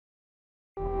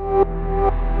Hello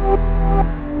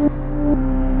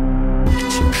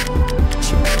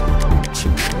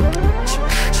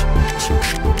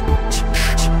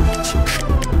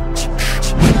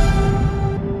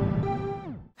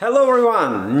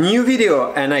everyone, new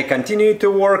video, and I continue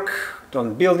to work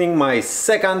on building my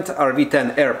second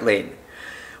RV10 airplane.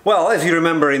 Well, as you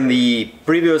remember in the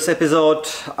previous episode,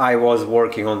 I was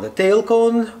working on the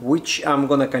tailcone, which I'm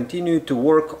gonna continue to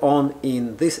work on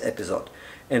in this episode,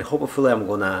 and hopefully I'm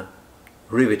gonna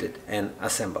rivet it and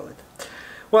assemble it.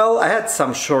 Well, I had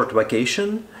some short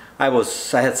vacation. I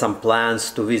had some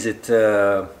plans to visit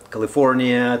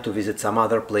California, to visit some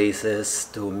other places,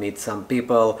 to meet some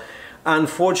people.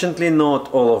 Unfortunately, not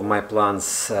all of my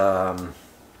plans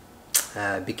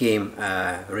became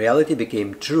reality,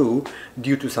 became true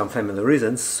due to some family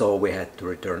reasons, so we had to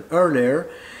return earlier.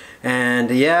 And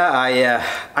yeah,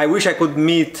 I wish I could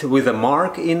meet with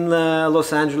Mark in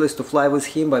Los Angeles to fly with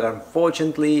him, but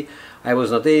unfortunately I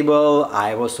was not able.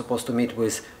 I was supposed to meet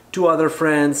with two other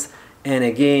friends, and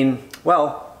again,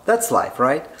 well, that's life,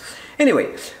 right?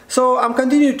 Anyway, so I'm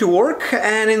continuing to work,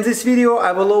 and in this video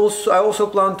I also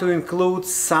plan to include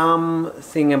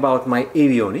something about my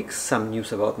avionics, some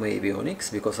news about my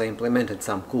avionics, because I implemented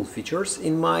some cool features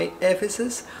in my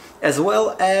FSs, as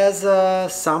well as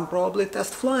some probably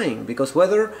test flying, because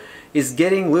weather is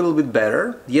getting a little bit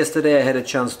better. Yesterday I had a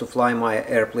chance to fly my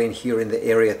airplane here in the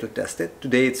area to test it.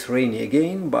 Today it's rainy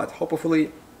again, but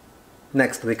hopefully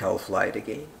next week I'll fly it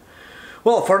again.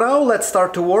 Well, for now, let's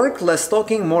start to work. Less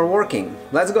talking, more working.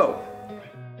 Let's go!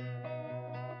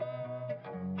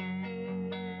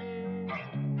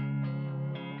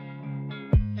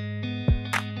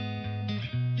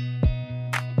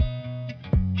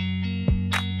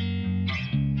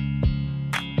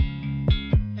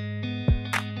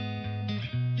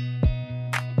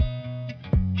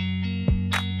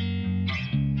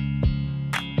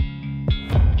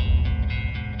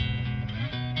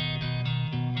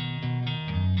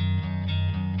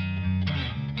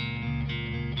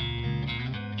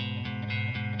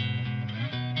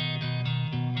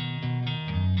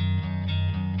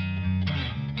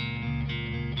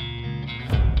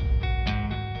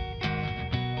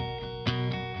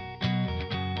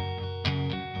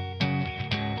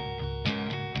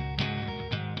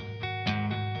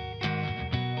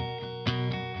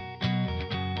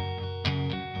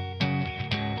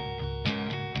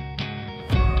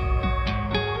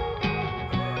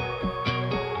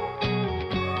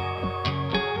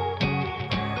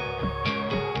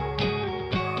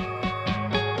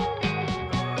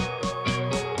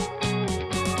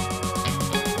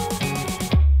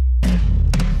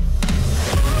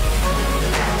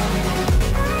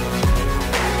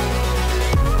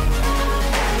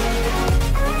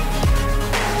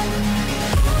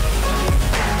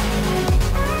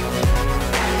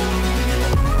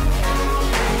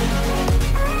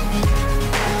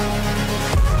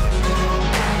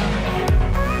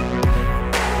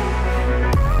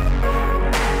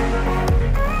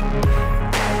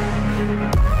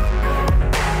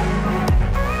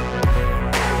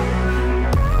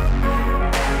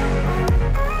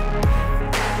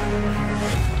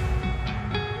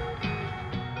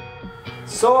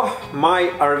 So, my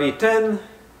RV10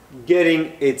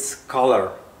 getting its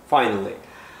color, finally.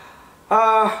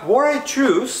 What I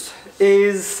choose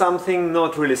is something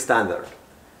not really standard.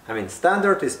 I mean,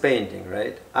 standard is painting,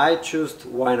 right? I choose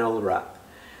vinyl wrap.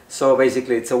 So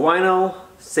basically it's a vinyl,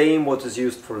 same what is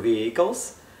used for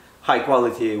vehicles, high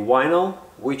quality vinyl,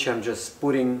 which I'm just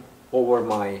putting over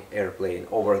my airplane,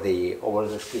 over the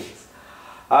skins.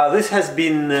 This has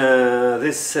been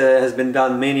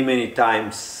done many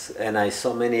times, and I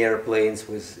saw many airplanes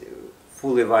with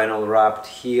fully vinyl wrapped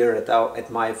here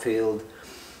at my field.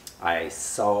 I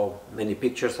saw many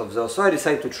pictures of those, so I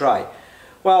decided to try.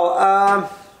 Well,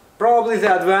 probably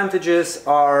the advantages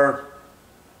are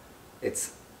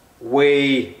it's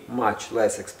way much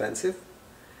less expensive,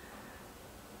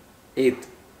 it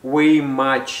way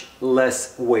much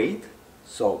less weight,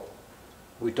 so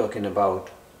we're talking about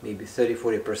maybe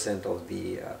 30–40% of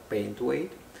the paint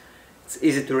weight. It's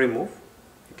easy to remove.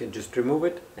 You can just remove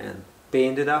it and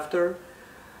paint it after,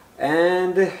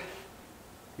 and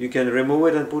you can remove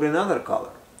it and put another color.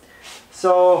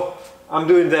 So I'm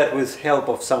doing that with help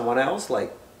of someone else,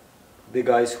 like the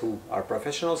guys who are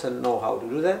professionals and know how to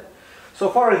do that. So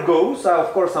far it goes.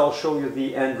 Of course I'll show you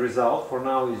the end result. For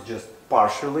now it's just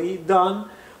partially done,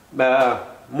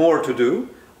 more to do,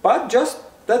 but just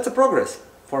that's a progress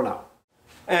for now.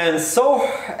 And so,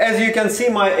 as you can see,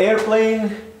 my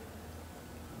airplane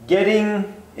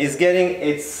is getting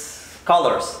its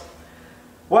colors.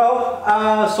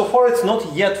 Well, so far it's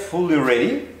not yet fully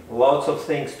ready. lots of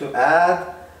things to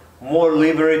add, more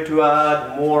livery to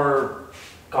add, more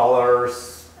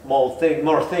colors, more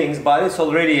things, but it's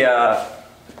already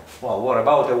well, what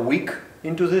about a week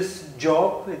into this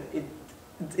job?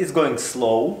 It's going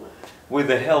slow with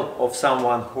the help of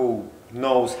someone who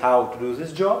knows how to do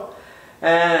this job,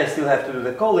 and I still have to do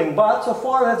the calling, but so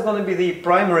far that's going to be the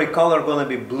primary color, going to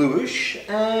be bluish,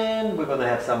 and we're going to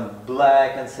have some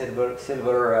black and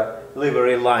silver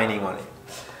livery lining on it.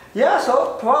 Yeah,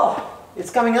 so well,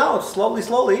 it's coming out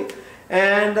slowly,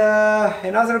 and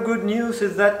another good news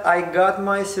is that I got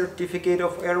my certificate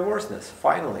of airworthiness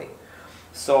finally.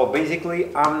 So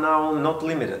basically I'm now not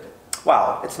limited.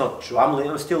 Well, it's not true,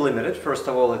 I'm still limited. First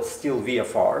of all, it's still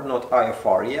VFR, not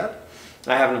IFR yet.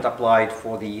 I haven't applied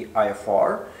for the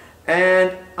IFR,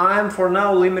 and I'm for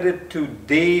now limited to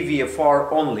day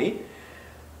VFR only,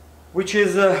 which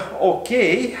is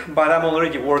okay, but I'm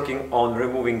already working on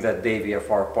removing that day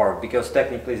VFR part, because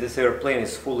technically this airplane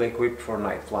is fully equipped for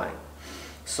night flying.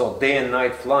 So day and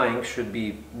night flying should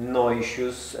be no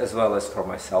issues, as well as for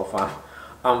myself.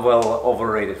 I'm well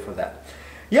overrated for that.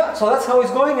 Yeah, so that's how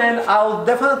it's going, and I'll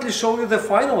definitely show you the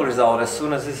final result as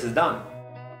soon as this is done.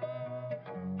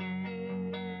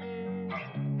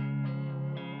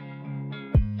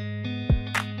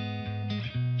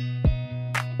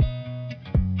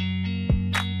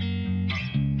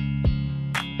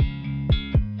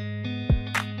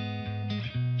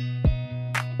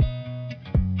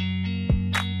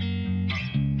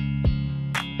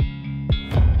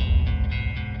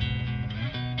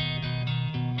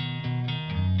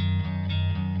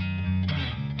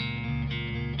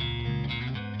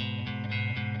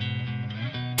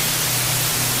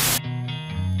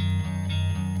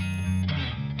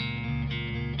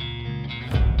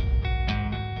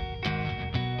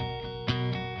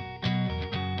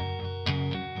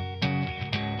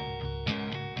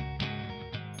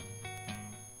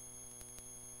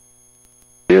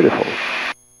 Beautiful.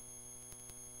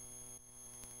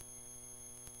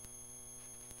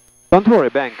 Don't worry,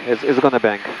 bank. It's gonna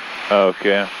bank.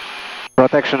 Okay.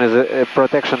 Protection is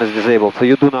disabled. So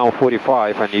you do now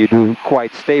 45, and you do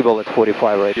quite stable at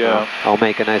 45 right now. I'll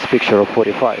make a nice picture of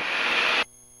 45.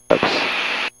 Oops.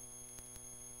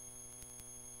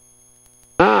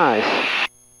 Nice.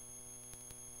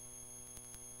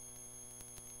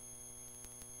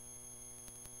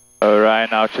 Alright,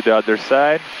 now to the other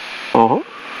side.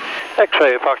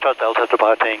 X-ray, Foxtrot Delta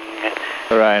departing.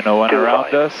 Alright, no one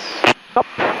around us. Nope.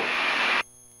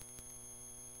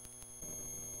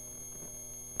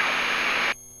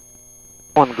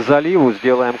 Вон к заливу,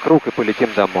 сделаем круг и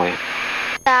полетим домой.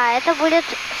 Да, это будет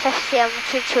совсем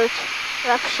чуть-чуть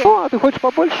вообще. О, а ты хочешь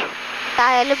побольше?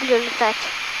 Да, я люблю летать.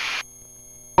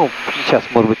 Ну, сейчас,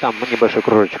 может быть, там небольшой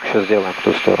кружочек еще сделаем в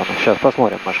ту сторону. Сейчас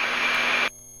посмотрим, Маш.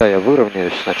 Да, я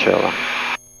выровняюсь сначала.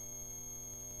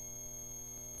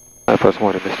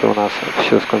 Посмотрим, если у нас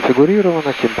все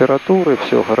сконфигурировано, температуры,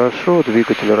 все хорошо,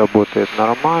 двигатель работает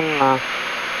нормально,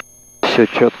 все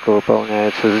четко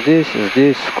выполняется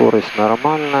здесь, скорость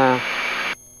нормальная.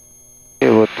 И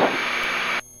вот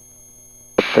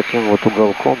таким вот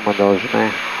уголком мы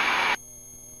должны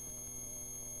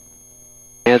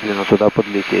медленно туда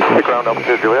подлететь.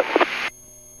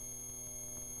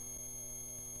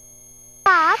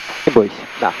 Пап, Не бойся,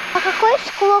 да.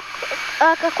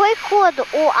 а какой код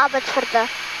у Абботсфорда?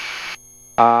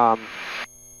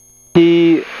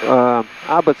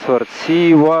 Абботсфорд,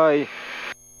 CY,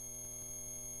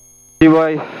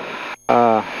 W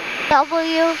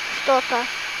что-то.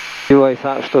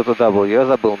 CY что-то W, я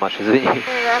забыл, Маша, извини.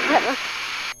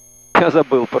 Я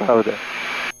забыл, правда.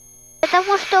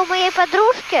 Потому что у моей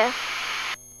подружки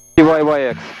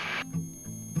CYYX.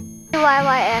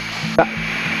 YYX. Да.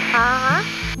 Ага.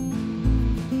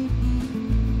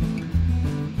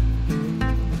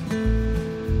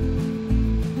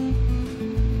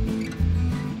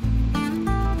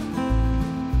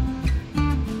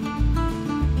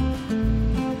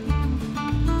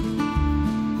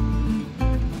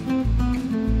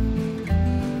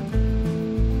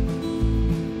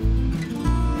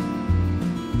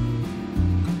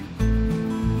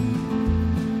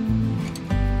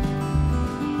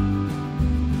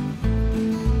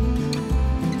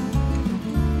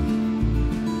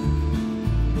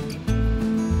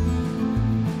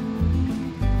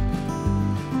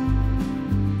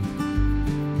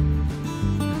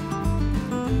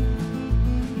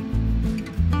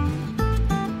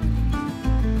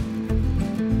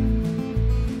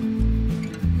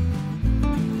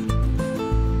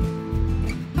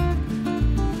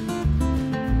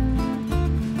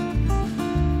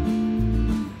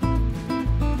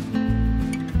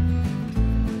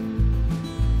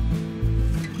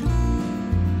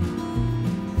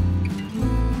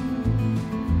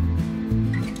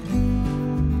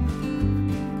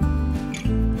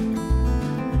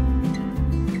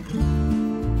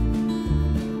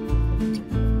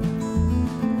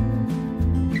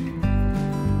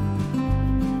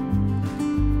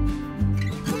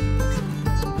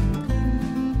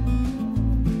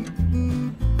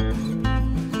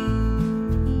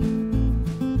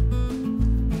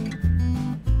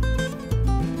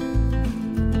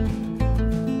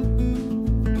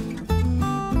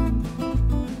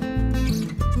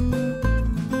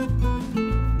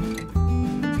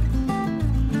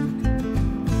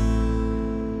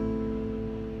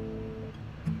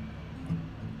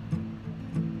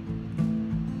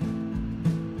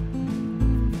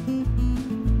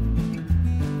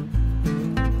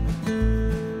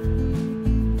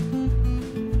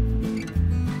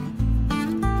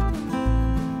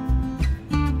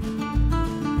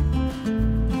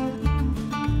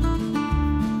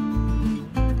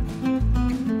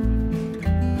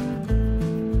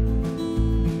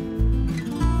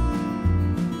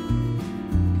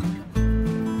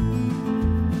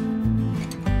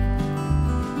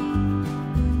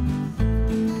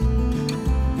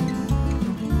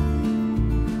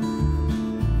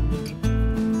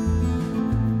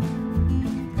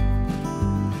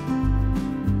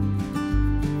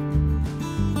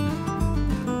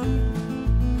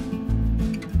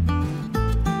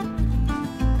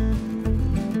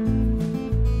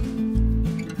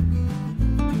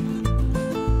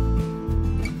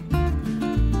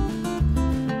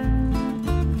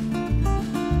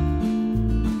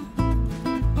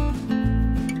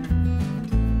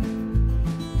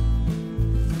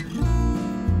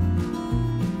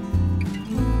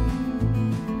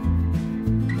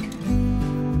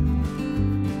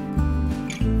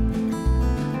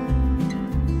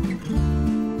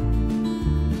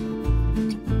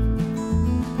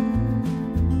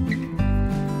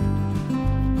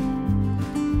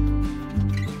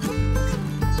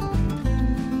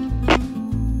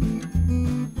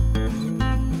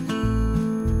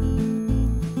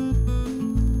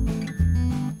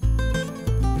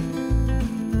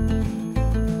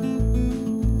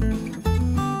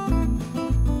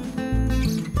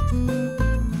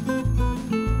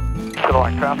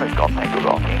 traffic, Golf Tango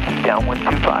Golf Yankee, downwind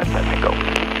 25, touch and go.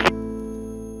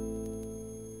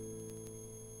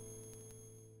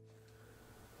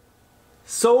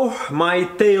 So my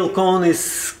tail cone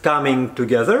is coming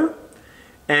together,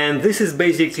 and this is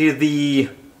basically the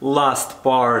last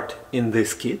part in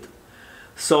this kit.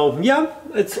 So yeah,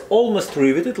 it's almost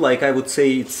riveted, like I would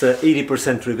say it's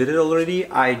 80% riveted already.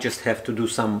 I just have to do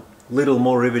some little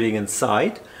more riveting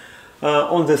inside.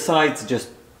 On the sides just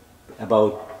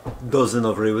about a dozen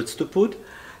of rivets to put,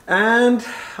 and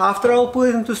after I'll put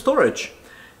it into storage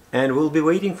and we'll be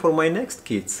waiting for my next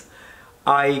kits.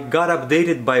 I got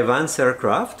updated by Vance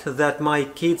Aircraft that my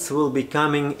kits will be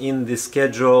coming in the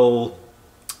schedule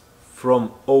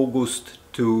from August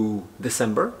to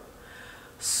December.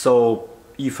 So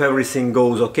if everything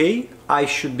goes okay, I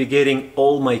should be getting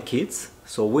all my kits,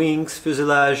 so wings,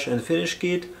 fuselage and finish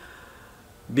kit,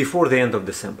 before the end of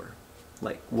December,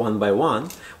 like one by one,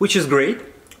 which is great,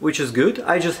 which is good.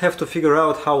 I just have to figure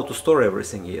out how to store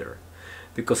everything here,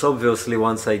 because obviously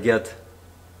once I get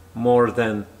more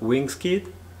than wings kit,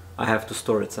 I have to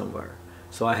store it somewhere.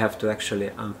 So I have to actually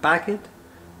unpack it,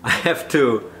 I have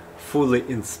to fully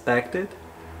inspect it,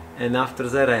 and after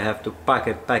that I have to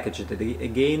package it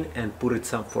again and put it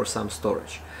for some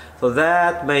storage. So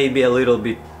that may be a little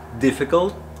bit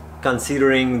difficult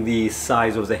considering the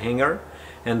size of the hangar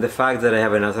and the fact that I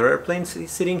have another airplane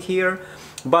sitting here.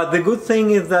 But the good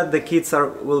thing is that the kits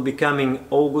will be coming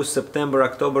August, September,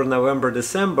 October, November,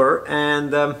 December,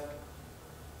 and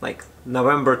like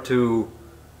November to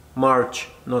March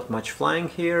not much flying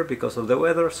here because of the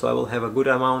weather, so I will have a good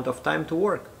amount of time to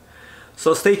work.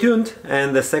 So stay tuned,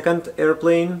 and the second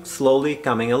airplane slowly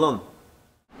coming along.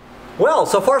 Well,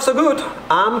 so far so good.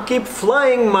 I'm keep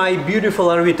flying my beautiful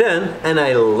RV10 and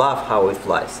I love how it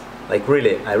flies. Like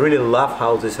really, I really love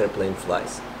how this airplane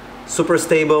flies. Super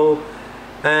stable,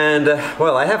 and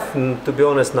well, I have, to be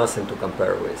honest, nothing to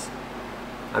compare with.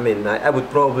 I mean, I would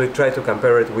probably try to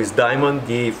compare it with Diamond,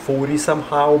 the 40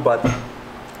 somehow, but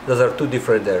those are two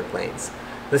different airplanes.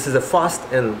 This is a fast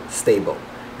and stable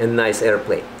and nice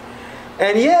airplane.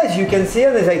 And yeah, as you can see,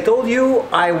 and as I told you,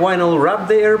 I vinyl wrapped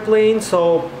the airplane,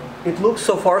 so it looks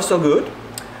so far so good.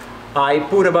 I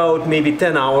put about maybe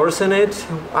 10 hours in it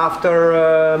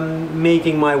after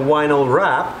making my vinyl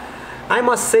wrap. I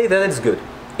must say that it's good.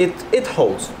 It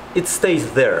holds, it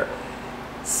stays there.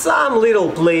 Some little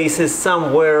places,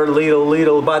 somewhere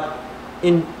little, but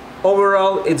in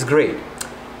overall it's great.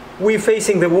 We're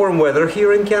facing the warm weather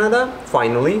here in Canada,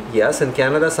 finally. Yes, in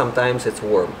Canada sometimes it's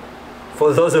warm.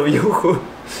 For those of you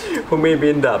who may be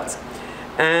in doubt.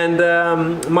 And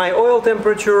my oil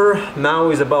temperature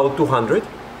now is about 200.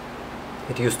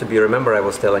 It used to be, remember, I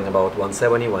was telling about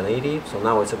 170, 180, so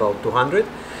now it's about 200.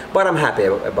 But I'm happy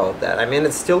about that. I mean,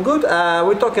 it's still good.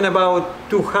 We're talking about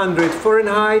 200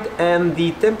 Fahrenheit, and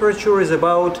the temperature is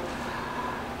about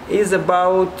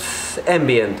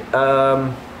ambient,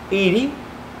 80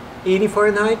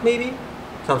 Fahrenheit maybe,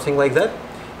 something like that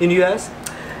in US.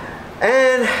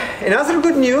 And another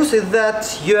good news is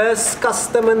that US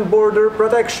Custom and Border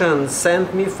Protection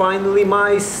sent me finally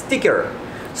my sticker.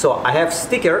 So I have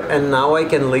sticker, and now I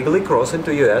can legally cross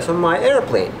into US on my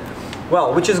airplane.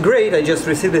 Well, which is great, I just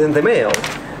received it in the mail.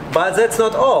 But that's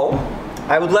not all.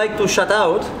 I would like to shout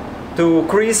out to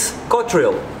Chris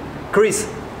Cottrell. Chris,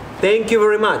 thank you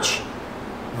very much.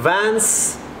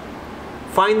 Vance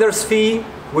finder's fee,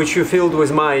 which you filled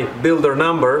with my builder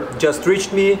number, just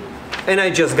reached me, and I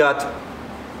just got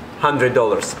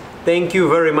 $100. Thank you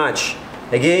very much.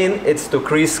 Again, it's to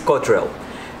Chris Cottrell.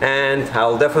 And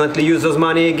I'll definitely use those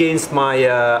money against my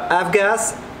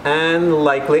avgas, and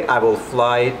likely I will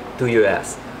fly to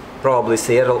US, probably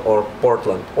Seattle or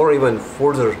Portland, or even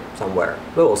further somewhere.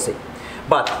 We will see.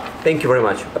 But thank you very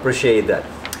much, appreciate that.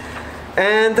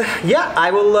 And yeah, I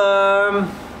will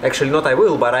actually not I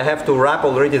will, but I have to wrap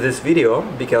already this video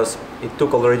because it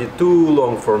took already too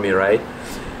long for me, right?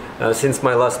 Since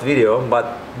my last video. But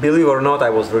believe it or not, I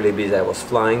was really busy. I was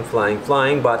flying,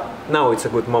 but now it's a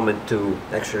good moment to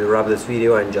actually wrap this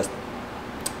video and just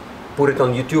put it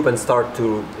on YouTube and start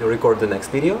to record the next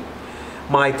video.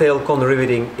 My Tailcone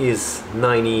riveting is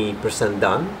 90%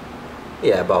 done.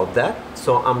 Yeah, about that.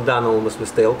 So I'm done almost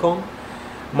with Tailcone.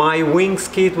 My wings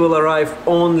kit will arrive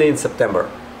only in September.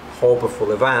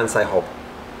 Hopeful advance, I hope.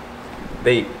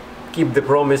 They keep the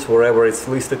promise wherever it's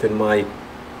listed in my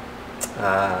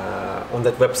on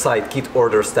that website, kit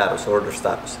order status,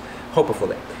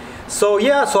 hopefully. So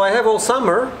yeah, so I have all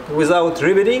summer without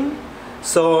riveting,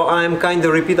 So I'm kind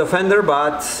of repeat offender,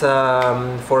 but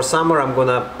for summer I'm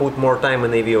gonna put more time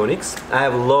in avionics. I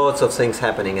have lots of things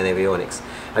happening in avionics.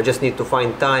 I just need to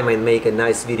find time and make a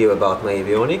nice video about my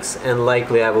avionics, and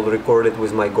likely I will record it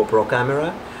with my GoPro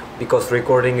camera, because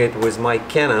recording it with my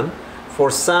Canon,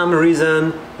 for some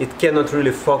reason it cannot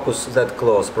really focus that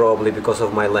close, probably because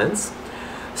of my lens.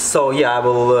 So yeah, I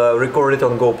will record it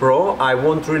on GoPro. I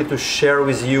want really to share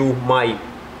with you my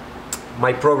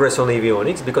progress on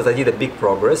avionics, because I did a big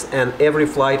progress, and every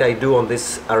flight I do on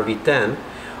this RV10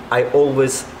 I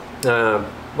always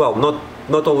well,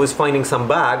 not always finding some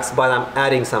bugs, but I'm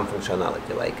adding some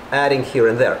functionality, like adding here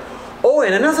and there. Oh,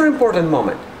 and another important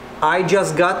moment, I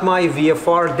just got my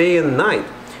VFR day and night.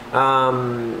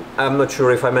 I'm not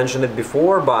sure if I mentioned it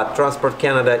before, but Transport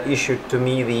Canada issued to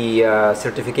me the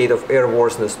certificate of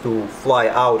airworthiness to fly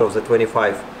out of the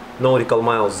 25 nautical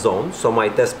miles zone, so my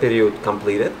test period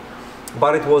completed.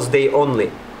 But it was day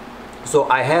only, so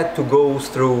I had to go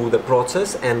through the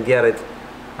process and get it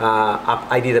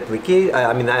I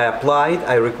applied,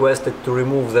 I requested to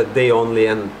remove that day only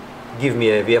and give me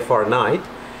a VFR night.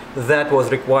 That was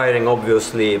requiring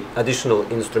obviously additional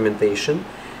instrumentation,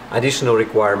 additional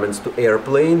requirements to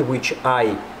airplane, which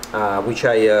I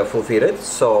fulfilled.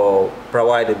 So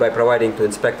by providing to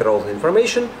inspector all the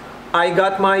information, I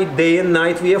got my day and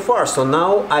night VFR, so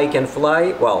now I can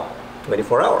fly, well,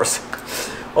 24 hours.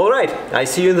 Alright, I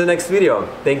see you in the next video.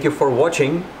 Thank you for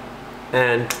watching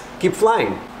and keep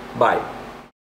flying. Bye.